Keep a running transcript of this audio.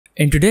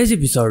In today's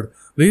episode,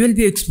 we will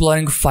be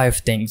exploring 5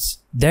 things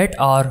that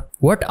are: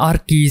 what are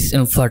keys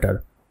in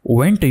Flutter,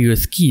 when to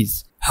use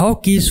keys, how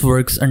keys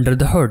works under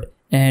the hood,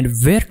 and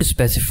where to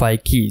specify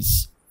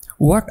keys.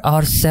 What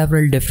are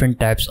several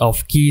different types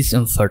of keys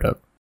in Flutter?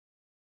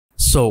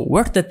 So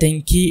what the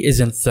thing key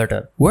is in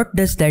Flutter? What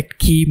does that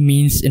key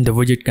means in the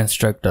widget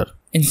constructor?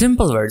 In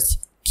simple words,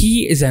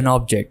 key is an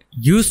object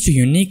used to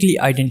uniquely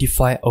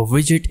identify a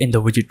widget in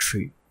the widget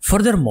tree.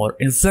 Furthermore,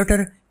 in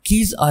Flutter,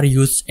 keys are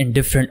used in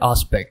different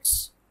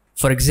aspects.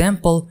 For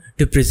example,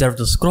 to preserve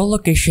the scroll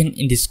location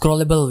in the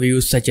scrollable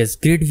view such as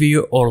grid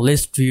view or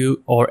list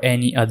view or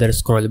any other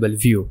scrollable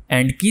view.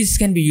 And keys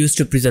can be used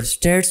to preserve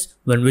states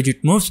when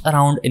widget moves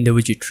around in the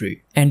widget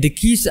tree. And the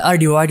keys are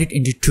divided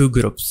into 2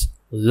 groups: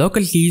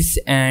 local keys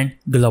and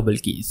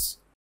global keys.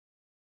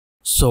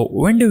 So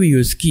when do we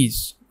use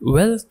keys?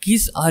 Well,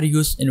 keys are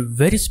used in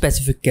very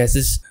specific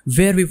cases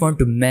where we want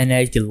to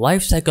manage the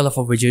life cycle of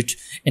a widget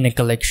in a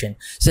collection,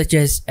 such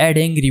as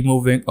adding,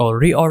 removing, or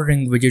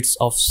reordering widgets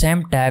of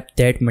same type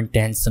that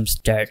maintains some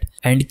state.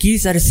 And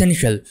keys are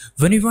essential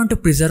when we want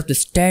to preserve the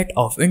state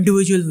of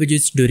individual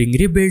widgets during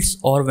rebuilds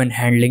or when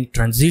handling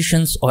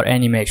transitions or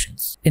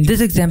animations. In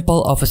this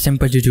example of a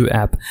simple to-do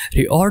app,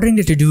 reordering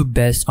the to-do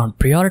based on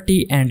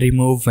priority and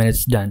remove when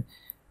it's done.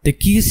 The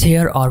keys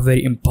here are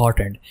very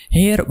important.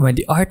 Here, when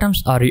the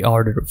items are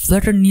reordered,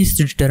 Flutter needs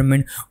to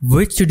determine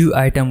which to-do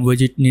item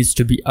widget needs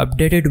to be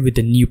updated with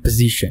the new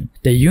position.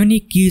 The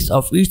unique keys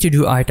of each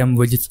to-do item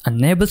widgets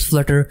enables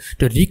Flutter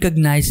to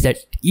recognize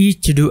that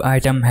each to-do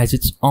item has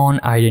its own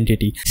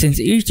identity.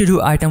 Since each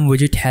to-do item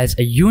widget has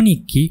a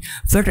unique key,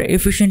 Flutter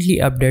efficiently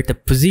updates the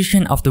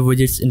position of the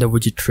widgets in the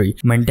widget tree,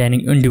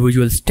 maintaining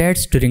individual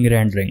states during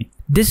rendering.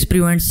 This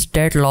prevents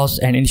state loss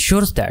and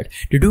ensures that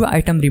to-do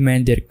item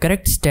remain their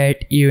correct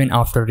state even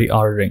after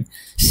reordering.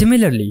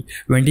 Similarly,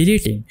 when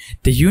deleting,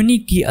 the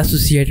unique key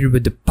associated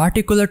with the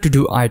particular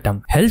to-do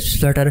item helps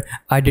Flutter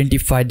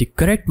identify the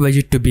correct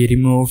widget to be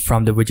removed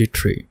from the widget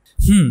tree.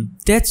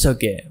 That's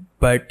okay,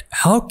 but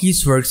how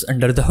keys works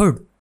under the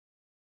hood?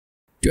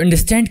 To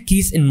understand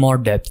keys in more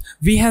depth,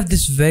 we have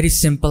this very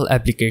simple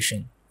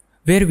application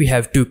where we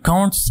have 2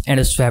 counts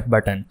and a swap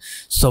button.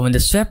 So when the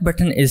swap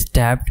button is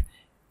tapped,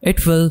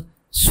 it will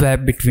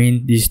swap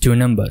between these 2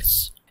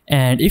 numbers.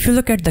 And if you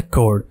look at the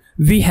code,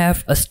 we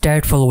have a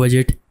stateful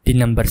widget, the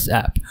numbers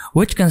app,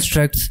 which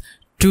constructs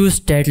 2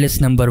 stateless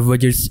number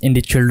widgets in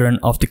the children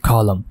of the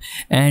column.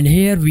 And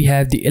here we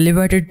have the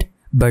elevated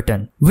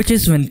button, which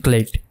is when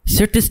clicked,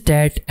 set the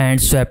state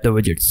and swap the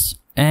widgets.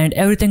 And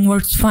everything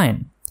works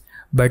fine.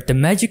 But the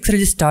magic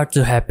really starts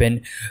to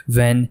happen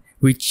when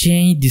we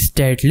change the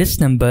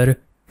stateless number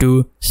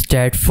to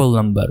stateful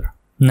number.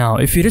 Now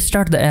if you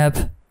restart the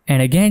app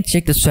and again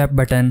check the swap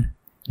button,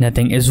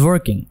 nothing is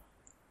working.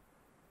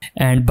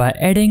 And by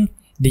adding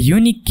the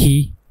unique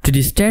key to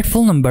the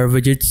stateful number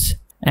widgets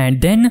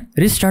and then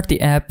restart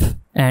the app,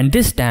 and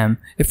this time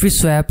if we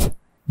swap,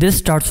 this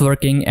starts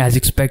working as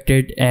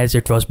expected as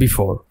it was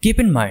before. Keep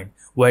in mind,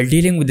 while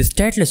dealing with the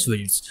stateless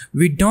widgets,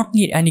 we don't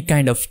need any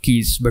kind of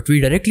keys, but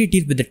we directly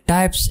deal with the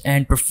types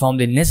and perform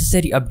the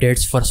necessary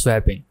updates for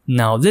swapping.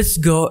 Now let's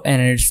go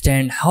and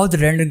understand how the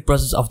rendering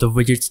process of the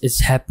widgets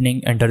is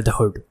happening under the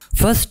hood.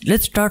 First,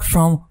 let's start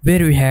from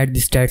where we had the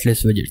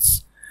stateless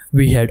widgets.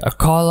 We had a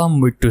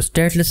column with 2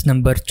 stateless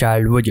number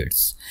child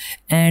widgets.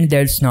 And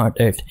that's not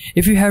it.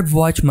 If you had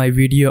watched my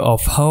video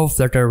of how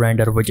Flutter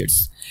render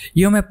widgets,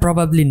 you may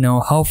probably know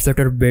how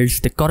Flutter builds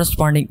the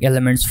corresponding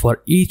elements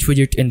for each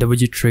widget in the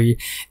widget tree,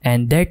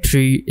 and that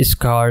tree is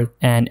called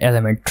an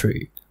element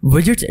tree.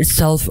 Widgets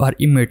itself are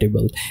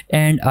immutable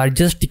and are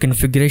just the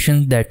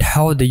configurations that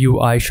how the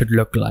UI should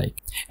look like.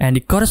 And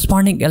the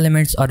corresponding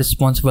elements are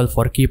responsible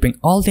for keeping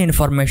all the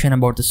information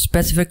about the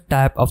specific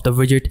type of the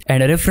widget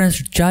and a reference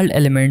to child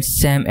elements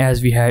same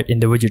as we had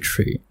in the widget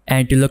tree.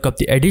 And to look up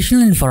the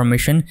additional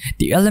information,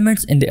 the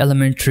elements in the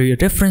element tree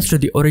reference to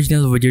the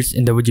original widgets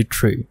in the widget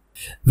tree.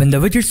 When the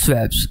widget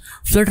swaps,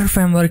 Flutter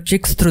framework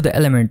checks through the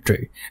element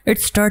tree. It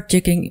starts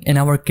checking, in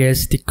our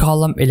case, the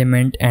column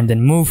element and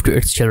then move to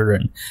its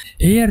children.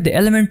 Here the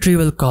element tree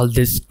will call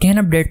this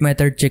canUpdate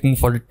method, checking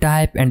for the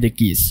type and the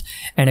keys,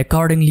 and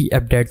accordingly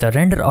update the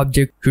render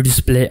object to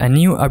display a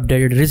new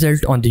updated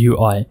result on the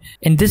UI.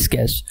 In this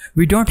case,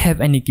 we don't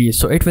have any keys,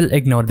 so it will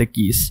ignore the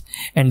keys.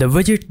 And the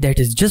widget that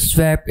is just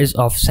swapped is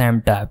of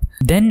same type.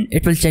 Then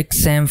it will check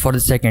same for the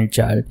second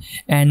child,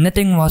 and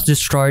nothing was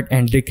destroyed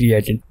and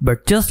recreated,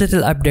 but just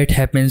little update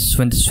happens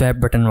when the swap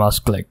button was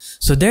clicked.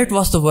 So that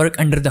was the work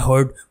under the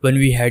hood when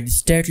we had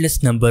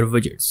stateless number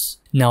widgets.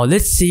 Now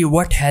let's see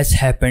what has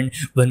happened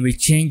when we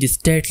change the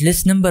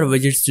stateless number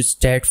widgets to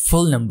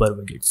stateful number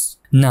widgets.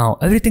 Now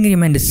everything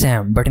remains the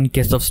same, but in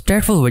case of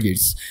stateful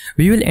widgets,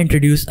 we will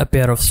introduce a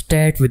pair of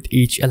stat with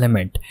each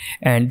element,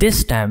 and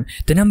this time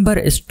the number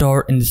is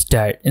stored in the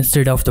stat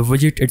instead of the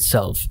widget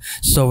itself.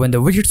 So when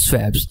the widget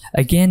swaps,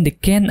 again the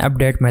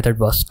canUpdate method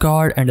was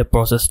called and the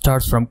process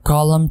starts from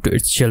column to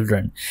its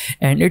children,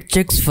 and it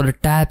checks for the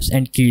types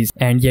and keys,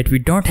 and yet we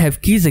don't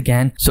have keys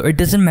again, so it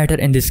doesn't matter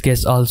in this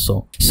case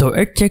also. So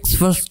it checks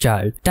first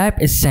child,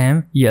 type is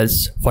same,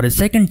 yes. For the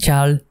second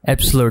child,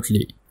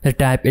 absolutely, the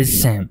type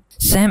is same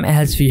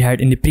as we had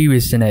in the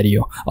previous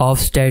scenario of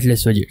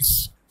stateless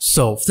widgets.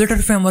 So Flutter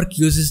framework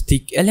uses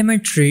the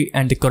element tree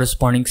and the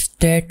corresponding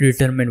stat to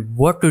determine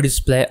what to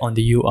display on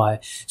the UI.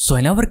 So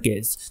in our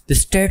case, the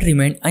stat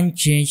remained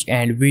unchanged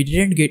and we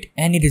didn't get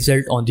any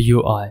result on the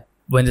UI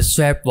when the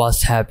swap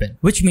was happened,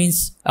 which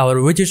means our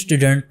widgets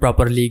didn't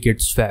properly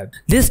get swapped.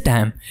 This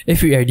time,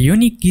 if we add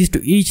unique keys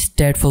to each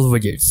stateful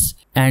widgets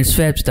and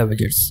swaps the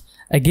widgets,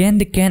 again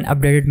the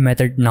canUpdated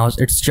method knows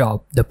its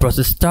job. The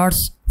process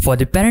starts. For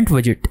the parent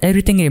widget,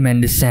 everything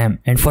remains the same,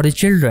 and for the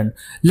children,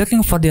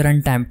 looking for the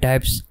runtime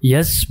types,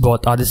 yes,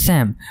 both are the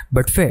same,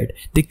 but wait,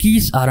 the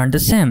keys aren't the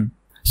same.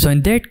 So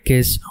in that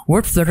case,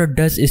 what Flutter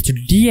does is to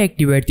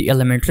deactivate the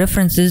element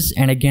references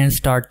and again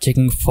start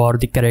checking for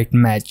the correct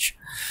match.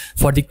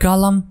 For the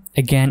column,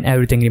 again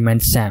everything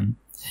remains same.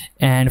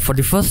 And for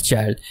the first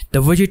child,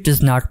 the widget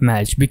does not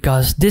match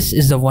because this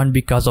is the one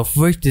because of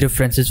which the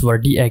references were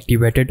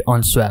deactivated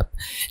on swap.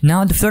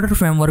 Now the Flutter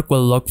framework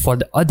will look for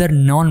the other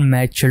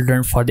non-match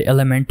children for the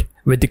element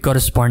with the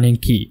corresponding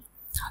key.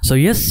 So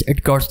yes,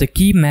 it got the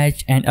key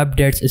match and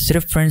updates its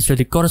reference to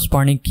the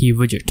corresponding key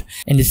widget,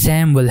 and the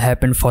same will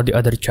happen for the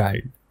other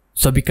child.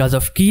 So because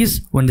of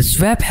keys, when the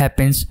swap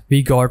happens,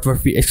 we got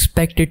what we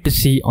expected to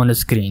see on the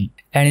screen.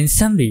 And in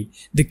summary,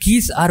 the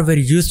keys are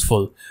very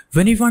useful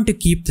when we want to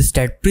keep the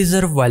stat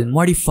preserved while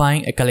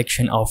modifying a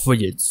collection of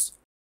widgets.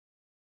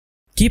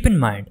 Keep in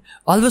mind,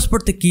 always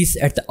put the keys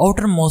at the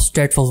outermost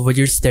stateful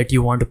widgets that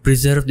you want to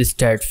preserve the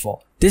stat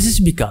for. This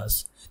is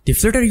because the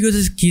Flutter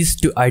uses keys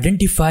to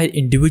identify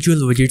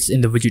individual widgets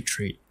in the widget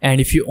tree. And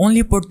if you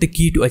only put the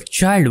key to a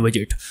child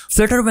widget,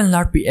 Flutter will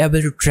not be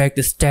able to track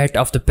the stat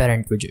of the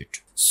parent widget.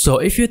 So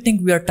if you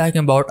think we are talking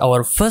about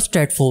our first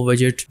stateful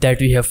widget that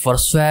we have for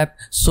swap,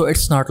 so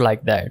it's not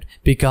like that,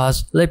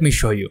 because let me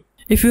show you.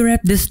 If you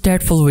wrap this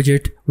stateful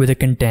widget with a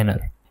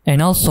container,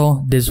 and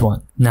also this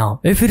one.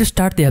 Now, if we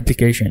restart the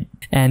application,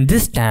 and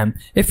this time,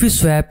 if we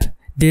swap,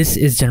 this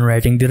is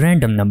generating the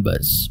random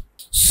numbers.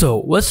 So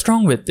what's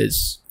wrong with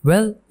this?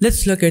 Well,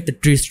 let's look at the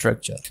tree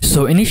structure.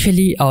 So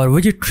initially our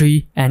widget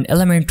tree and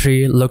element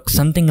tree look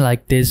something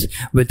like this,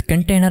 with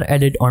container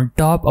added on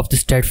top of the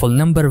stateful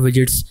number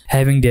widgets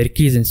having their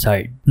keys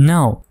inside.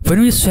 Now,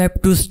 when we swap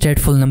two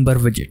stateful number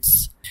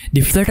widgets,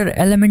 the Flutter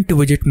element to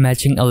widget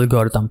matching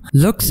algorithm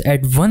looks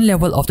at one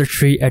level of the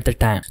tree at a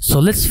time. So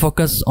let's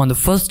focus on the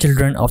first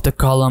children of the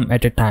column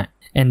at a time.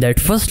 In that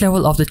first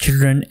level of the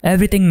children,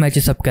 everything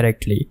matches up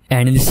correctly,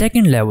 and in the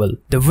second level,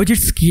 the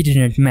widget's key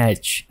didn't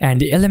match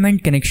and the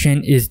element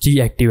connection is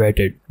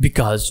deactivated,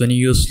 because when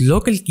you use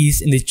local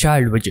keys in the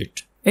child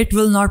widget, it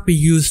will not be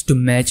used to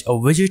match a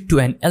widget to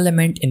an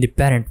element in the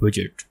parent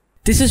widget.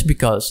 This is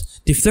because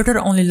the Flutter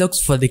only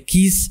looks for the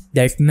keys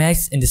that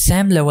match in the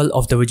same level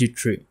of the widget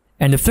tree,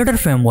 and the Flutter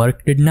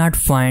framework did not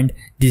find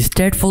the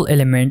stateful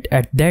element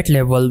at that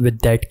level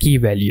with that key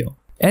value.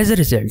 As a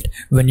result,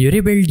 when you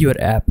rebuild your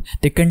app,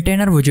 the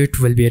container widget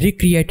will be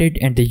recreated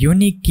and the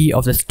unique key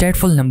of the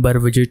stateful number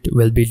widget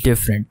will be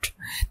different.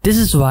 This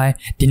is why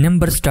the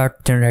numbers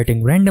start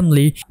generating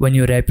randomly when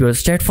you wrap your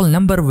stateful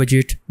number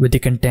widget with the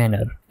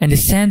container. And the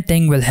same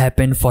thing will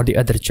happen for the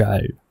other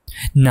child.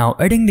 Now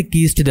adding the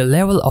keys to the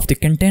level of the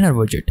container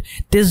widget,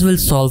 this will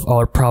solve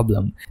our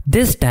problem.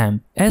 This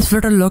time, as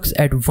Flutter looks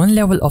at one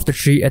level of the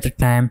tree at a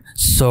time,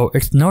 so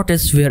it's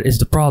noticed where is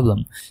the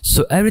problem.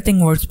 So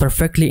everything works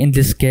perfectly in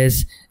this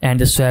case and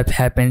the swap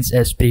happens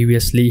as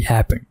previously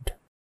happened.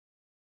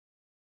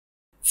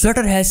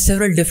 Flutter has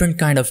several different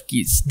kind of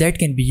keys that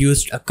can be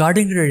used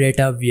according to the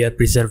data we are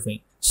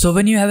preserving. So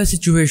when you have a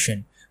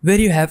situation where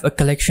you have a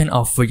collection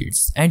of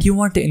widgets and you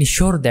want to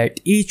ensure that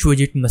each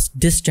widget must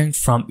distinct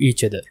from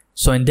each other,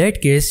 so in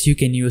that case you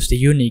can use the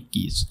unique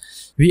keys.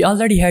 We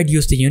already had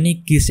used the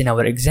unique keys in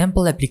our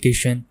example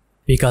application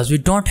because we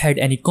don't had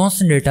any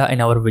constant data in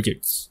our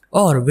widgets.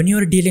 Or when you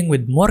are dealing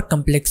with more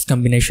complex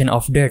combination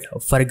of data,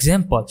 for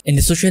example, in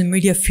the social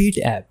media feed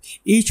app,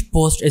 each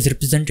post is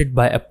represented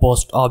by a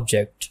post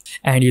object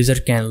and user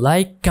can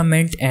like,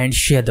 comment and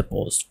share the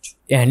post.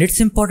 And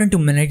it's important to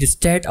manage the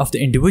stat of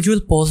the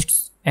individual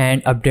posts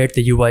and update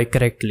the UI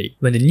correctly.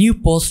 When the new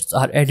posts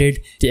are added,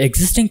 the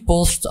existing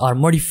posts are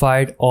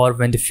modified or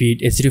when the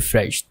feed is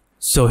refreshed.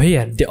 So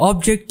here, the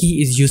object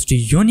key is used to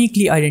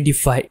uniquely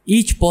identify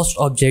each post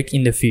object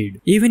in the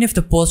feed, even if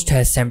the post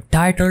has same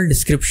title,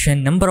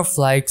 description, number of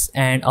likes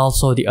and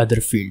also the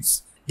other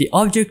fields. The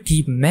object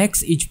key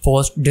makes each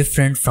post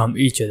different from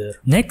each other.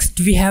 Next,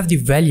 we have the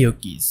value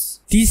keys.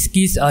 These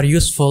keys are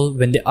useful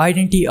when the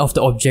identity of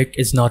the object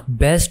is not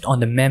based on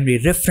the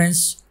memory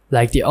reference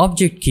like the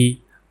object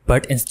key,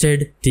 but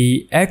instead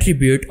the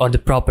attribute or the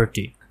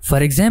property.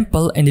 For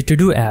example, in the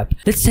to-do app,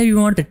 let's say we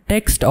want the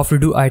text of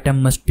to-do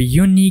item must be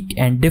unique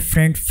and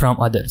different from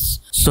others.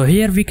 So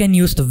here we can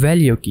use the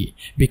value key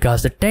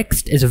because the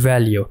text is a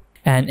value,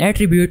 an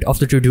attribute of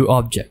the to-do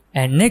object.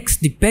 And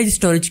next, the page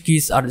storage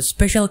keys are the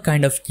special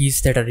kind of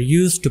keys that are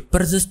used to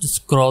persist the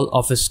scroll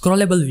of a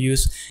scrollable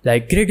views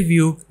like grid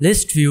view,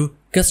 list view,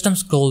 custom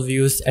scroll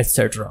views,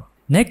 etc.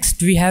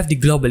 Next, we have the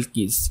global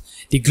keys.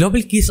 The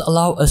global keys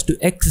allow us to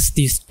access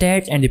the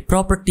stat and the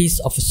properties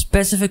of a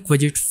specific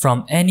widget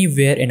from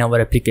anywhere in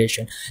our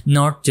application,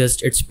 not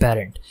just its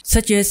parent,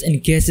 such as in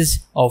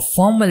cases of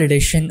form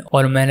validation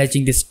or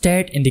managing the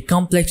stat in the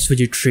complex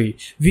widget tree,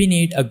 we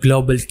need a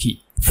global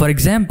key. For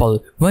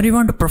example, when we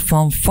want to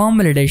perform form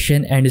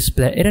validation and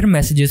display error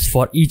messages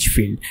for each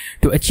field,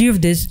 to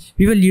achieve this,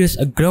 we will use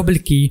a global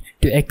key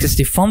to access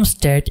the form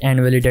stat and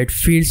validate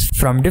fields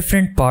from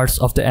different parts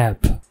of the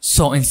app.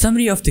 So in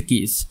summary of the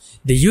keys,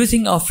 the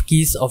using of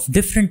keys of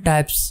different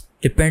types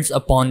depends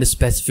upon the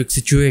specific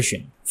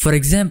situation. For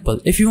example,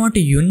 if you want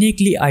to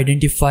uniquely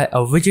identify a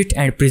widget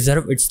and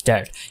preserve its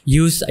stat,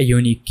 use a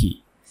unique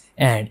key.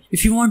 And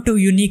if you want to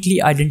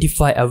uniquely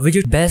identify a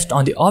widget based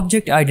on the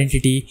object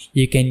identity,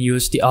 you can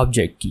use the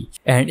object key.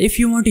 And if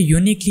you want to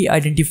uniquely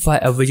identify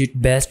a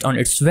widget based on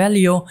its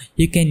value,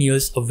 you can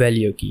use a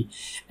value key.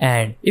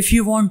 And if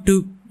you want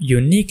to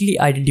uniquely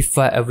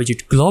identify a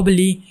widget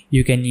globally,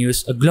 you can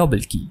use a global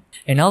key.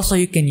 And also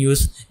you can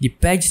use the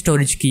page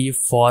storage key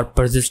for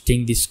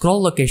persisting the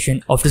scroll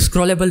location of the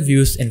scrollable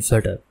views in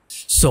Flutter.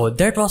 So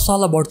that was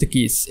all about the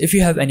keys. If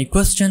you have any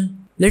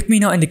question, let me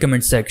know in the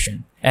comment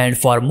section. And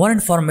for more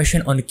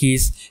information on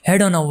keys,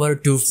 head on over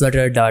to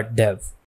flutter.dev.